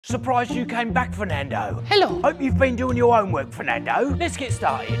Surprised you came back, Fernando. Hello. Hope you've been doing your homework, Fernando. Let's get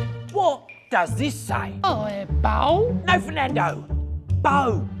started. What does this say? Oh, a bow? No, Fernando.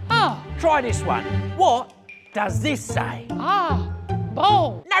 Bow. Ah. Try this one. What does this say? Ah,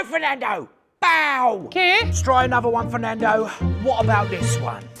 bow. No, Fernando. Bow. Okay. Let's try another one, Fernando. What about this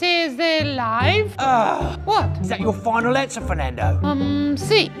one? Says live. What? Is that your final answer, Fernando?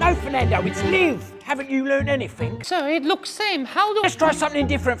 See. No, Fernando, it's live. Haven't you learned anything? So it looks same. How do? Let's try something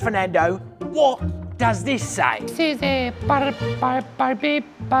different, Fernando. What does this say? Says bar.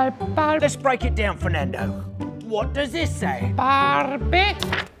 Let's break it down, Fernando. What does this say? Barbe.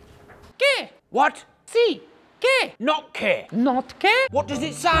 Que? What? Si. Que? Not care. Not que? What does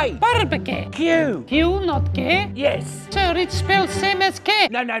it say? Barbecue. Q. Q, not que? Yes. So it's spelled same as que.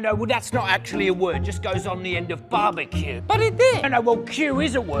 No, well, that's not actually a word. Just goes on the end of barbecue. But it did. No, well, Q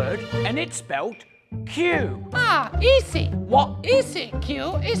is a word, and it's spelled Q. Ah, easy. What? Easy.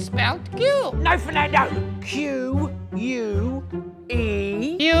 Q is spelled Q. No, Fernando. Q, U,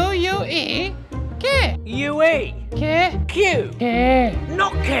 E. U-U-E. Que? U-E. Que? Q. Que?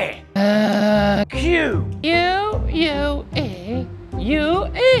 Not care. Q. U-U-E.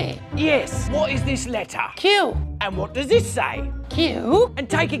 U-E. Yes. What is this letter? Q. And what does this say? Q. And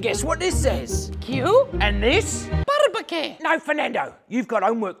take a guess what this says. Q. And this? Barbecue. No, Fernando. You've got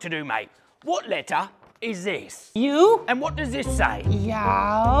homework to do, mate. What letter is this? U. And what does this say?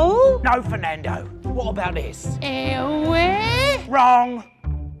 Yow. No, Fernando. What about this? Ewe. Wrong.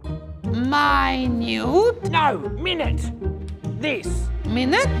 Minute. No, minute. This.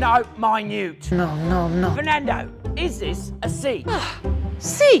 Minute? No, minute. No. Fernando, is this a C?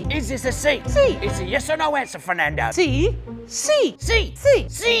 C. Is this a C? C. It's a yes or no answer, Fernando. C. C. C. C.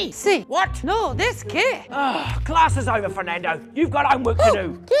 C. C. What? No, that's que. Class is over, Fernando. You've got homework to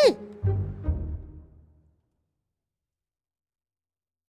do. Que.